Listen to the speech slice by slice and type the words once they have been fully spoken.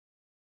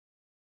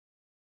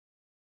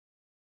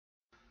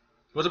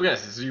What's up,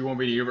 guys? This is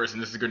U1B Universe,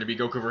 and this is going to be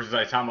Goku vs.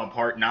 Saitama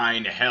Part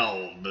 9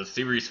 Hell, the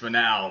series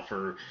finale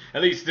for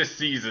at least this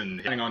season.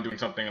 Planning on doing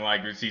something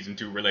like Season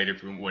 2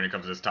 related when it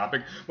comes to this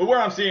topic. But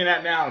where I'm seeing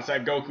that now is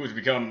that Goku has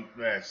become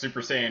Super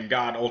Saiyan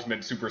God,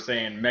 Ultimate Super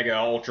Saiyan, Mega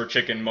Ultra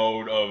Chicken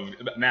mode of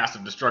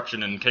massive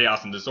destruction and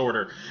chaos and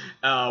disorder,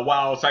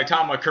 while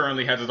Saitama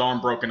currently has his arm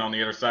broken on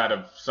the other side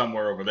of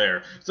somewhere over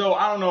there. So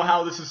I don't know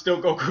how this is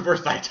still Goku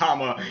vs.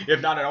 Saitama,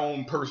 if not an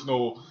own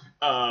personal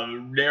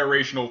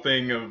narrational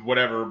thing of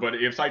whatever, but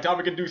if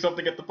Saitama can do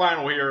something at the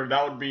final here,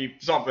 that would be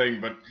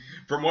something, but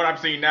from what I'm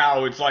seeing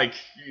now, it's like,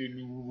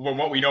 from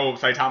what we know of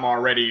Saitama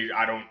already,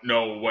 I don't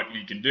know what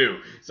he can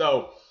do.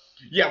 So,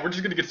 yeah, we're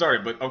just going to get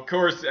started, but of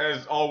course,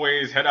 as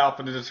always, head out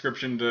for the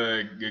description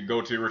to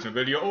go to the original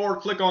video, or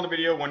click on the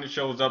video when it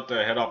shows up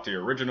to head off to the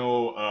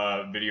original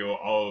video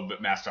of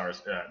Mastar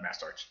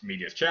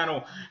Media's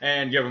channel,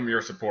 and give him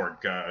your support,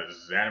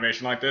 because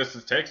animation like this,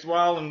 it takes a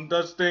while and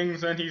does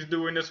things, and he's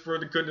doing this for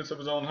the goodness of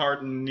his own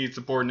heart and needs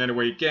support in any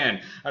way he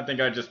can. I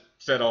think I just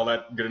said all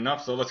that good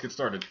enough, so let's get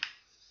started.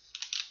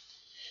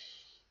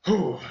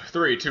 Whew,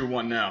 3, 2,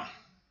 1 now.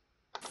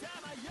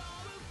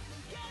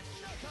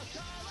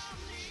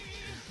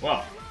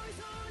 Well,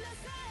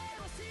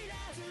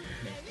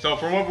 so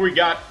from what we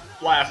got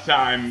last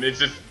time, it's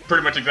just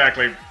pretty much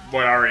exactly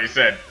what I already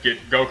said.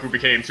 Goku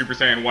became Super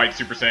Saiyan White,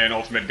 Super Saiyan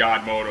Ultimate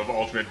God mode of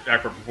Ultimate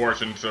Equal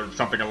Proportions, or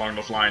something along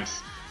those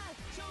lines.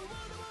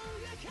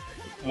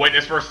 When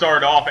this first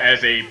started off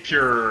as a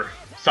pure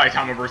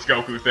Saitama vs.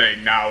 Goku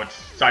thing, now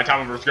it's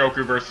Saitama vs.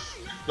 Goku vs.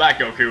 Black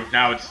Goku.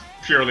 Now it's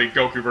purely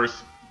Goku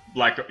vs.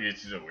 Black Goku.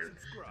 It's so weird.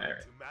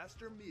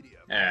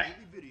 Alright.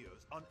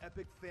 On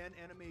epic fan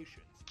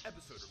animations,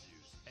 episode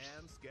reviews,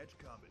 and sketch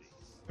comedies.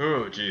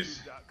 Oh, jeez.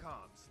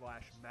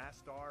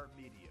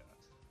 youtube.com/mastarmedia.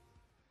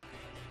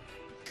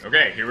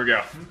 Okay, here we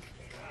go.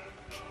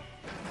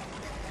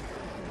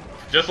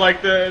 Just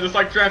like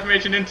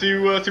transformation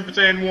into Super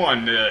Saiyan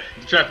 1, the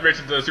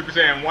transformation to Super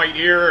Saiyan White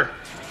here.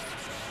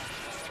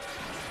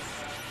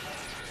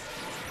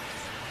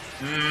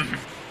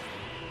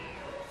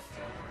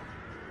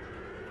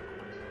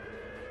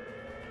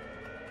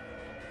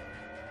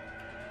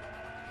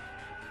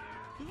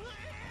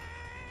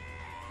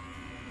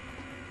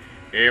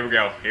 Here we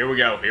go, here we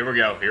go, here we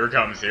go, here it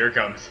comes, here it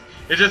comes.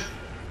 It's just,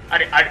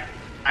 I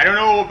don't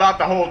know about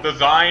the whole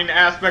design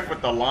aspect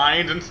with the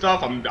lines and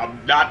stuff. I'm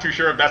not too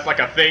sure if that's like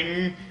a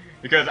thing,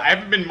 because I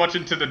haven't been much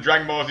into the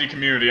Dragon Ball Z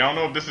community. I don't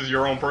know if this is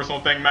your own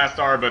personal thing,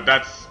 Mastar, but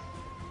that's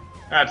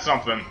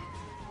something.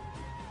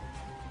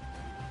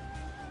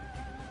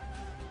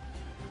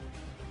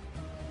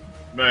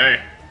 But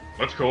hey,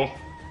 looks cool.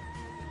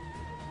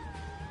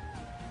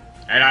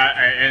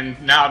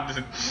 And now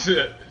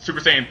Super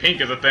Saiyan Pink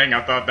is a thing.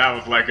 I thought that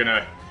was like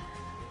gonna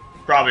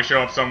probably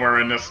show up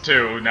somewhere in this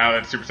too. Now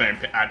that Super Saiyan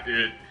Pink,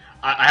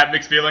 I have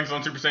mixed feelings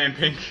on Super Saiyan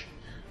Pink,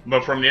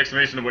 but from the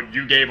explanation of what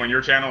you gave on your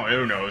channel,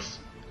 who knows?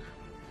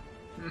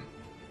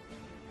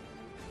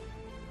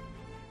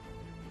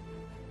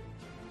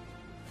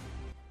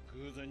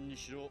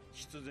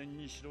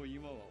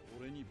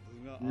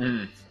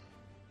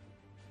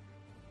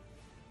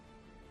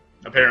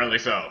 Apparently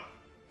so.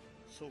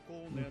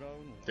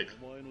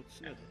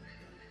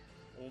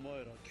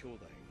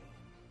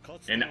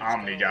 An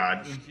Omni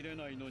God.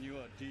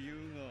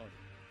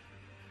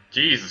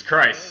 Jesus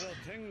Christ.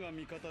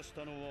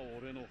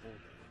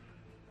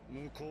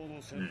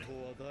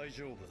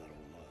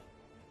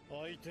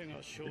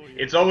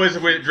 It's always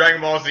with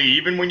Dragon Ball Z,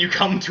 even when you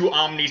come to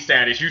Omni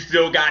status, you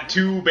still got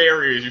 2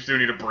 barriers you still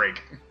need to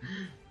break.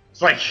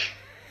 It's like...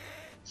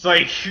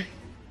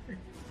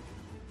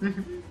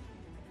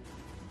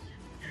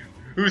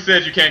 Who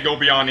says you can't go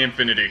beyond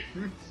infinity?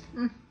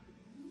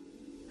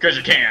 Because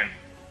you can.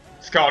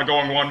 It's called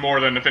going one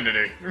more than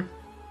infinity.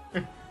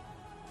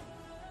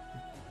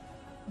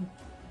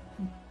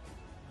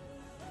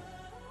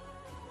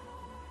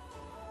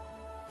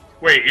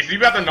 Wait, is he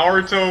about the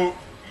Naruto?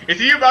 Is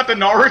he about the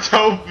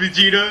Naruto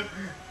Vegeta?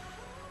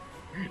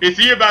 Is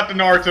he about the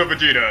Naruto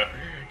Vegeta?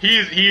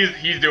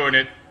 He's doing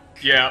it.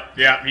 Yeah,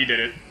 he did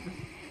it.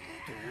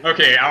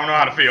 Okay, I don't know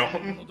how to feel.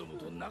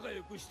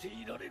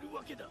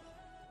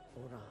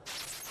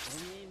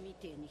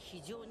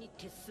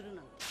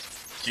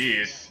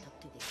 Jeez.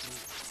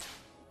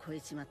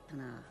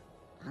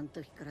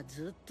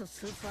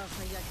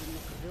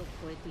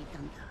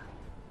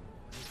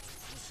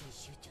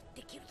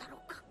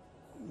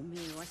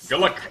 Good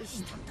luck.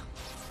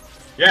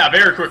 Yeah,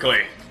 very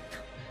quickly.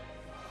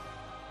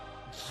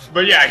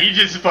 But yeah, he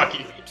just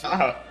fucking...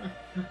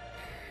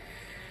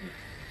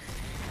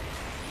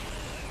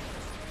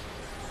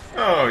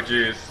 Oh,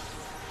 jeez.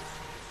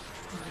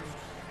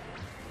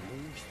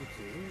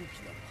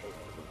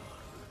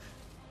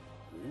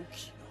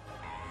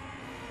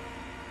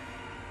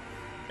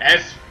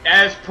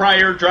 As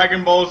prior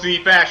Dragon Ball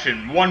Z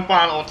fashion, one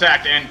final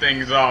attack to end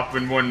things off,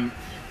 and one...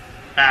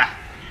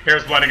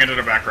 hair's blending into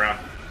the background.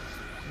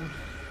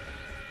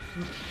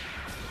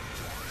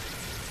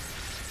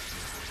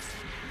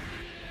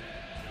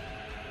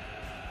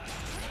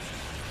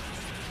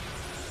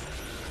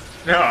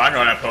 No, I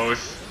know that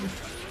pose.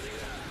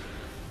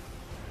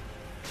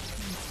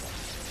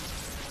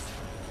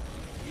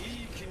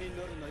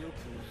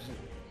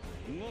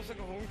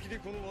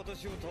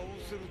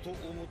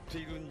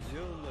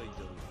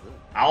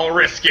 I'll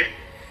risk it.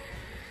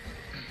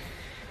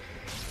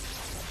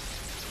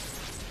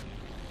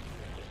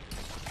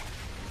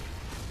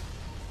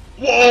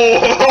 Whoa!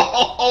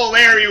 Oh,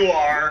 there you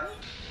are.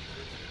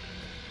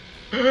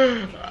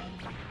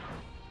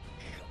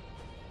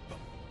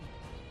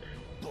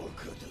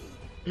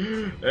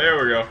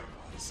 There we go.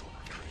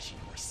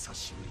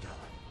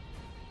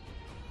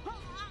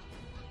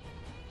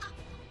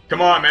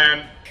 Come on,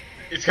 man.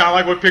 It's kind of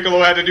like what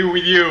Piccolo had to do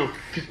with you.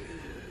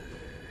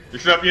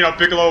 Except, you know,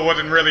 Piccolo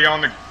wasn't really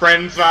on the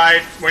friend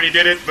side when he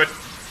did it, but...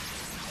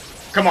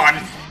 Come on.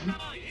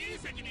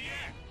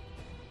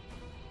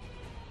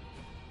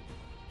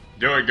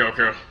 Do it,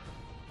 Goku.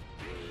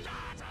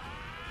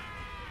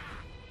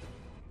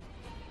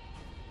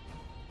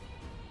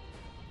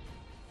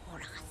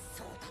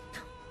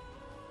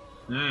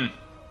 Hmm.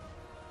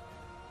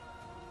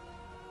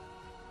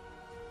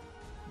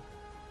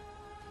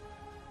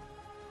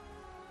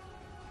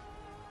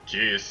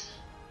 Jeez.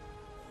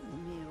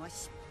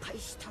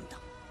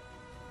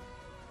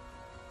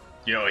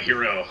 You know, a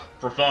hero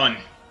for fun.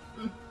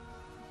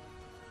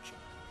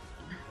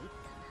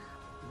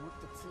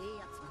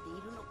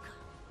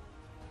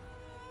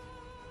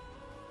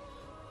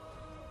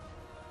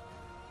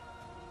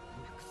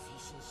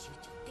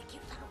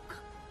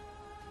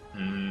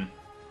 Hmm.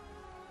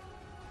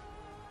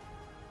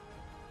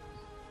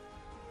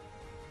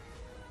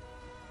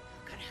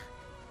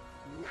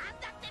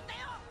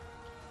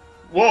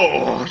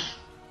 Whoa!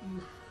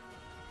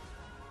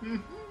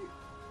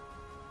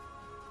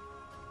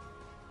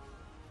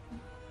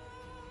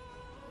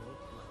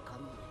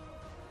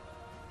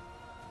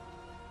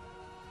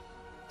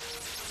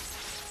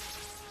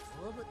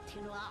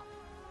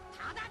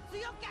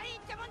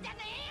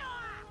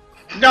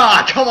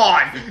 Nah, come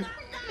on!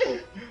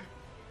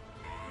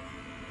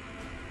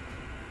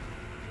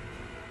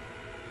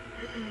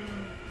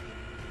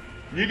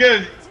 You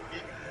guys...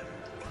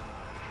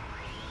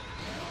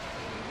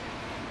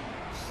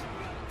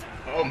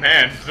 Oh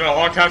man, it's been a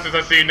long time since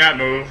I've seen that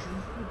move.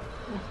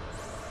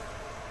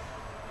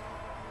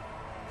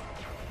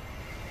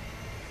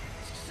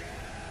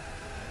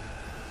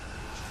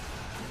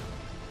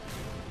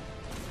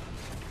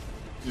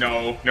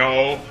 No,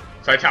 no.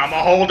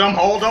 Saitama, hold him,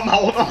 hold him,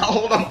 hold him,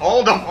 hold him,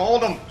 hold him,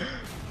 hold him.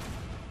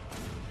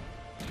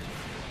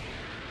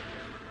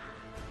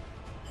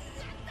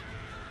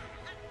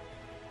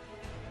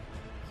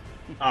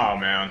 Oh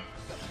man.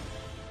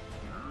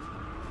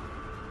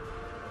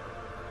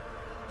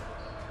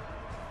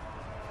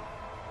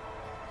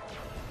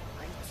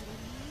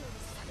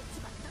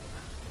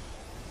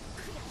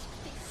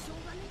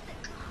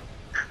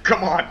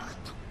 Come on.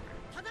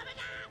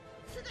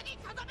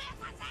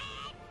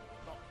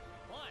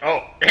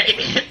 Oh,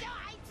 hey.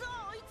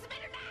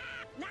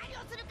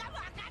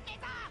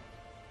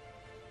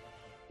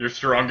 You're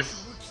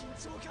strongest.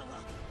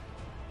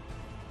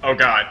 Oh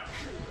god.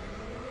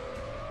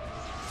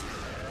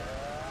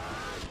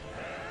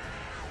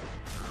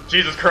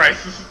 Jesus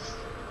Christ.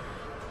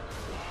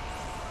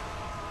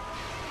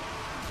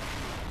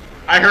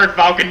 I heard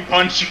Falcon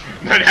Punch.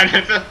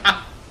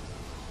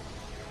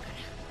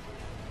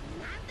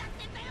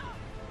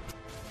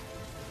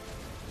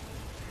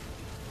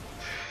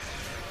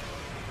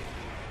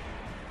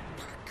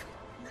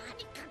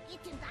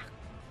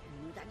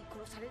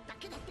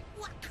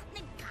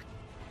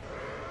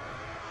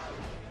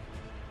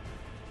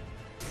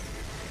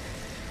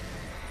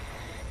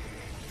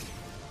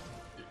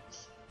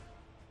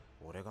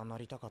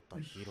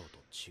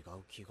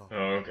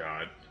 Oh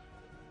god.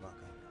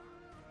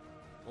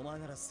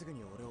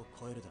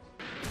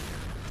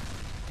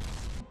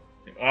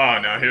 Oh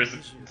no, here's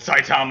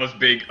Saitama's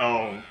big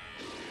O.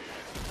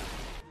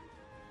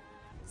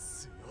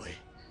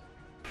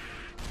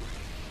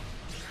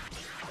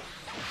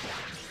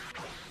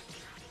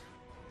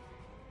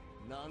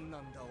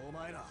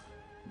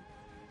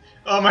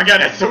 Oh my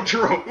god, that's so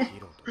true.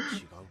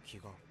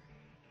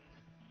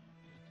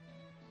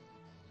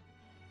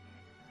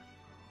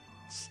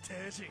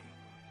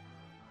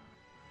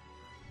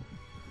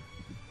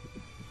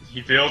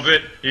 He feels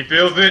it. He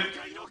feels it.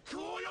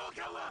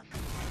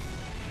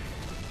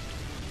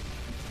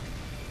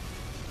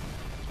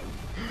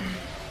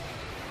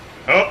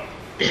 Oh.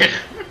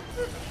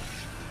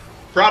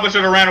 Probably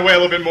should have ran away a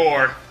little bit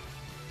more.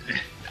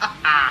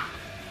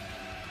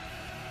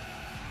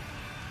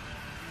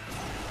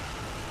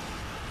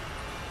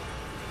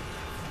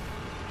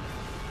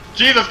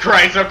 Jesus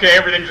Christ! Okay,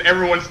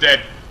 everyone's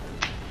dead.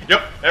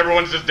 Yep,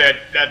 everyone's just dead.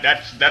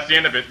 That's the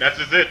end of it. That's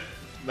just it.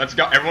 Let's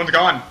go. Everyone's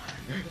gone.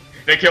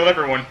 They killed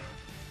everyone.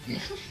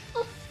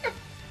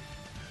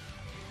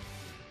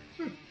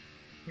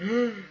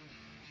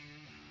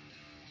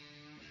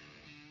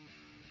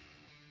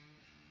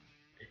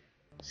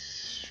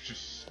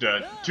 Just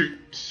two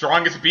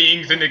strongest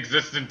beings in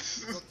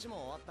existence.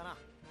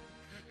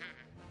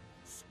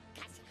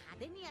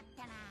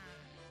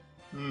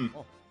 Hmm.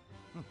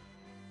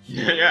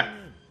 Yeah.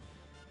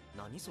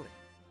 何それ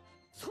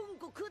孫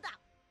悟空だ。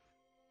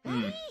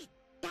 Hmm.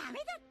 ダメ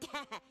だっ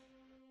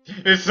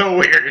て。 It's so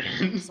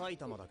weird. 埼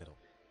玉だけど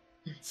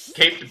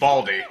Caped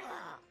Baldy.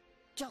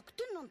 弱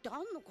点なんてあ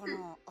んのか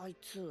な、あい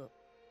つ。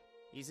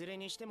いずれ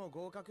にしても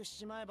合格し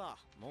ちまえば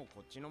もう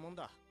こっちのもん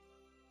だあ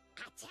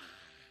ち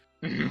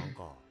ゃ。なん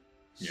か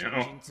You 新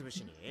know. 人潰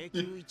しに A 級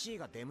1位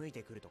が出向い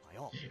てくるとか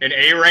よ An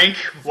A rank?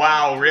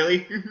 Wow,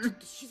 really? ちょっ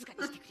と静か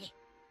にしてくれ。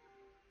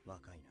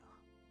若いな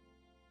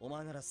お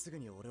前ならすぐ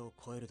に俺を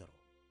超えるだろ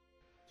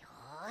よ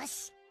ー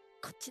し、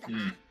こっちだな。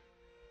Hmm.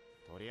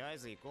 とりあえ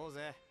ず行こう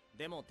ぜ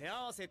でも手合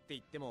わせって言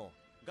っても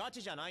ガ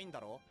チじゃないん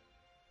だろ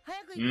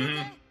早く行こう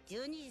ぜ。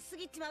12時過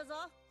ぎちまうぞ。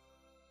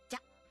じゃ、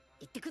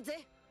行ってく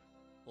ぜ。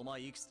お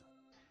前いくつだ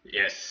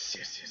Yes,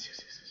 yes, yes,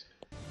 yes, yes, yes.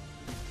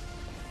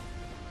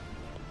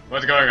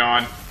 What's going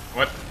on?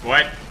 What?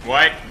 What?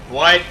 What?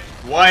 What?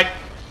 What?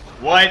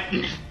 What?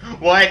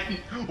 What?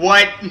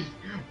 What?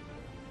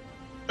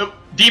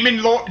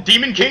 Demon Lord,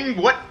 Demon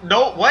King? What?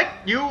 No, what?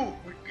 You?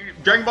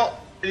 Dragon Ball?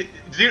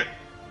 Zero?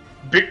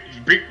 Big,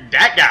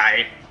 that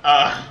guy?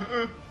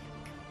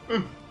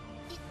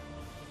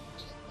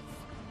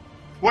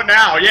 What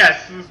now?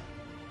 Yes.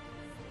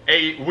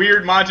 A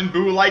weird Majin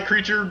Buu-like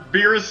creature,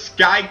 Beerus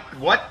guy?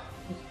 What?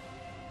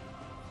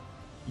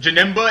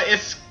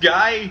 Janemba-esque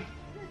guy?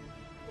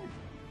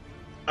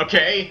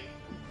 Okay.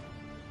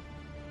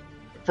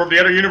 From the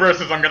other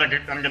universes, I'm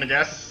gonna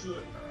guess.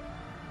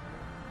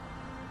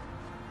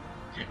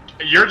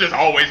 You're just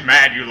always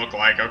mad, you look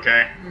like,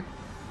 okay?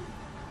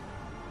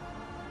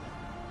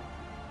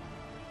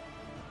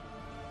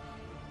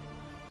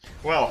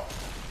 Well.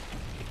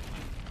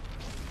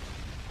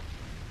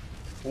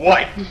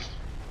 What?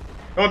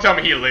 Don't tell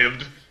me he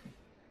lived. い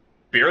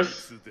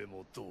Beerus? つで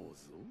もどう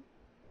ぞ。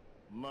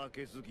負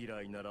けず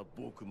嫌いなら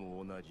僕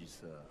も同じ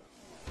さ。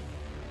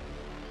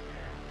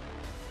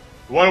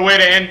 What a way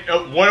to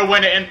end! What a way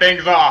to end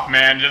things off,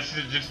 man. Just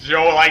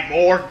show like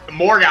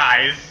more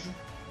guys.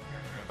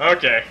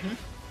 Okay.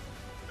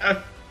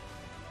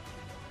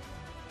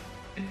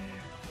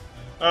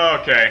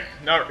 Okay.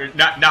 No,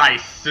 not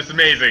nice. Just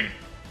amazing.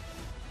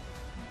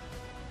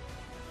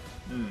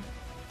 Hmm.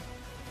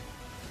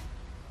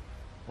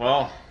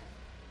 Well,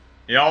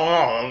 y'all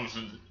know that was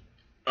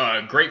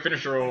a great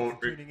finisher. Thanks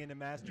for tuning into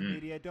Master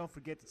Media. Don't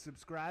forget to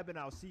subscribe, and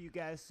I'll see you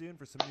guys soon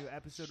for some new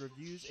episode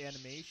reviews,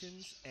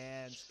 animations,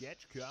 and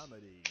sketch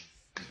comedies.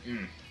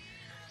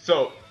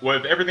 So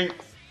with everything,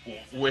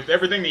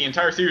 the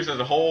entire series as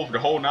a whole, the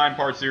whole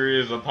 9-part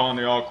series upon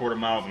the all quarter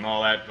miles and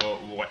all that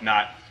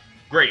whatnot,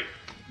 great,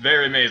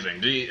 very amazing.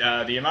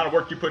 The amount of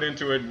work you put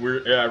into it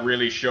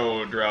really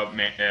showed throughout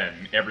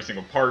every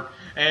single part,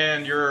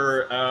 and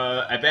your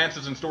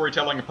advances in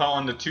storytelling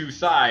upon the two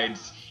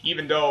sides.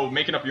 Even though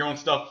making up your own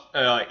stuff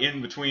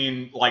in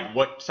between, like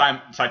what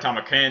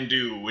Saitama can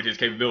do with his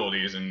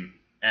capabilities, and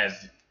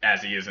as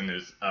he is in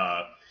his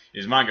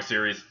manga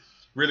series,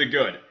 really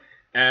good.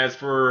 As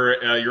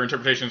for your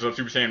interpretations of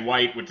Super Saiyan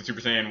White with the Super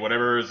Saiyan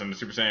whatevers and the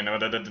Super Saiyan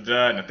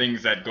and the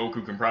things that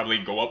Goku can probably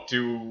go up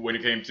to when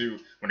it comes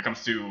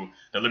to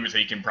the limits that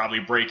he can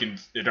probably break in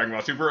Dragon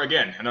Ball Super,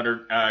 again,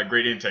 another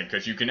great intake,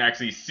 because you can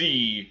actually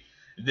see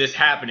this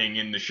happening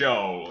in the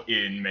show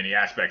in many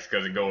aspects,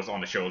 because it goes on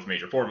the show's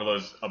major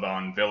formulas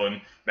about villain,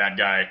 bad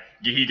guy.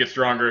 He gets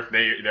stronger,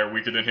 they're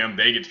weaker than him,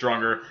 they get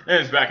stronger, and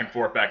it's back and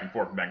forth, back and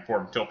forth, and back and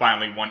forth, until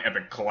finally one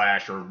epic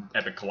clash or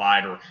epic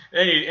collide or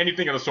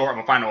anything of the sort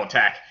of a final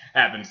attack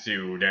happens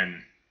to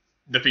then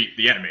defeat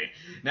the enemy.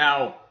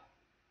 Now,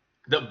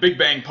 the Big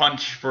Bang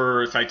Punch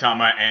for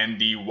Saitama and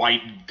the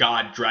White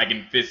God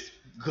Dragon Fist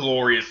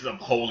glorious of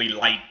holy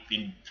light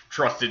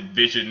entrusted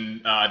vision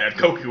that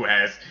Goku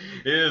has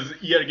is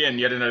yet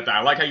another thing.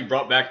 I like how you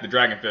brought back the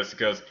Dragon Fist,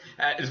 because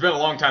it's been a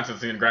long time since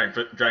seeing Dragon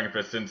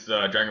Fist since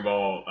Dragon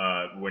Ball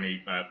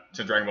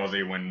since Dragon Ball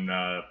Z when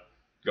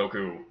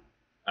Goku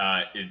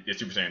is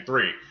Super Saiyan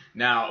 3.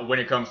 Now, when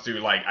it comes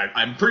to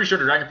I'm pretty sure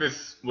the Dragon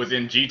Fist was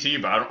in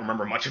GT, but I don't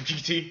remember much of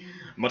GT.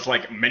 Much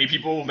like many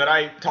people that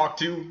I talk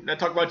to that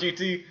talk about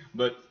GT.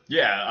 But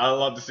yeah, I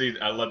love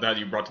how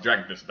you brought the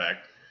Dragon Fist back.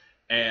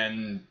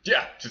 And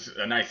yeah, just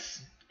a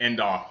nice end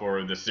off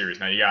for this series.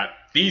 Now you got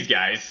these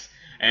guys,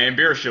 and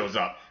Beerus shows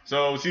up.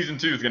 So season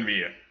 2 is going to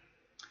be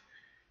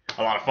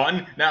a lot of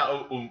fun.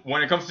 Now,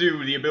 when it comes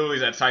to the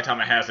abilities that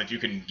Saitama has that you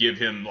can give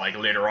him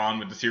later on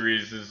with the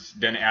series is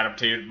then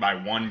adapted by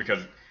 1,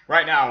 because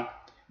right now,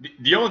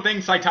 the only thing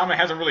Saitama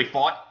hasn't really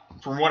fought,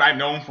 from what I've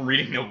known from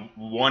reading the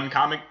one's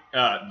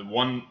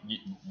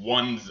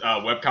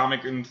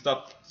webcomic and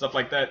stuff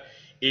like that,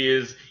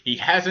 is he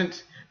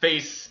hasn't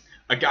faced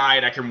a guy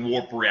that can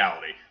warp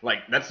reality.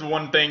 That's the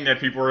one thing that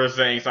people are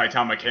saying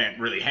Saitama can't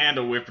really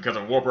handle with, because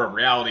a warper of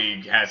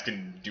reality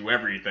can do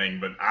everything,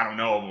 but I don't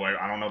know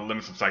the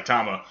limits of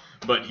Saitama,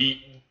 but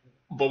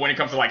when it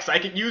comes to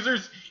psychic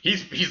users,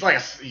 he's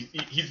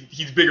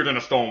bigger than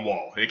a stone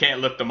wall. They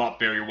can't lift him up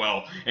very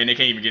well, and they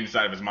can't even get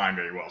inside of his mind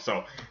very well.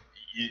 So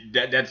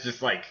that's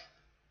just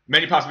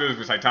many possibilities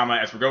with Saitama.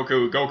 As for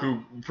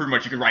Goku, pretty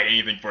much you can write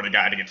anything for the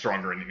guy to get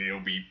stronger, and it'll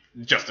be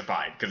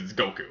justified because it's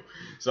Goku.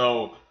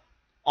 So,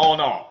 all in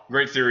all,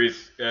 great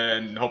series,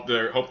 and hope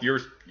your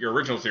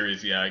original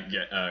series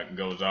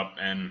goes up,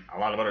 and a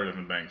lot of other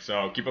different things.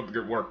 So keep up the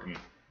good work and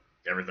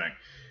everything.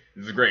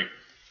 This is great.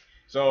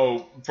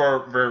 So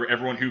for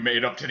everyone who made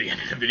it up to the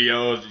end of the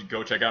video,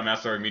 go check out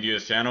Master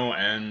Media's channel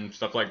and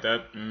stuff like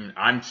that.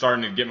 I'm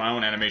starting to get my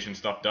own animation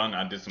stuff done.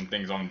 I did some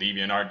things on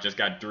DeviantArt. Just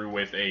got through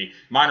with a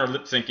minor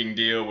lip syncing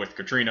deal with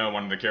Katrina,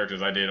 one of the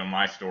characters I did on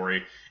my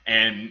story.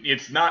 And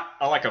it's not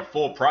like a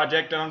full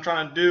project that I'm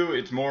trying to do.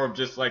 It's more of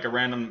just like a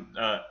random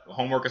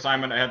homework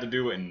assignment I had to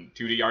do in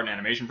 2D art and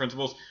animation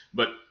principles.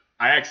 But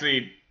I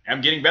actually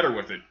am getting better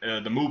with it.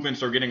 The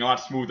movements are getting a lot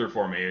smoother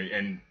for me,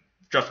 and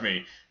trust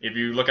me, if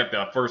you look at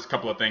the first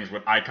couple of things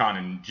with Icon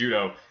and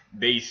Judo,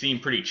 they seem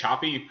pretty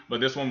choppy, but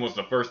this one was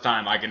the first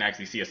time I can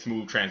actually see a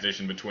smooth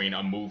transition between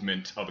a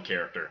movement of a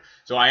character.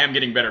 So I am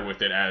getting better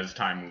with it as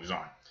time moves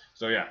on.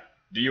 So yeah,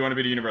 do you want to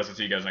be the universe? I'll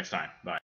see you guys next time. Bye.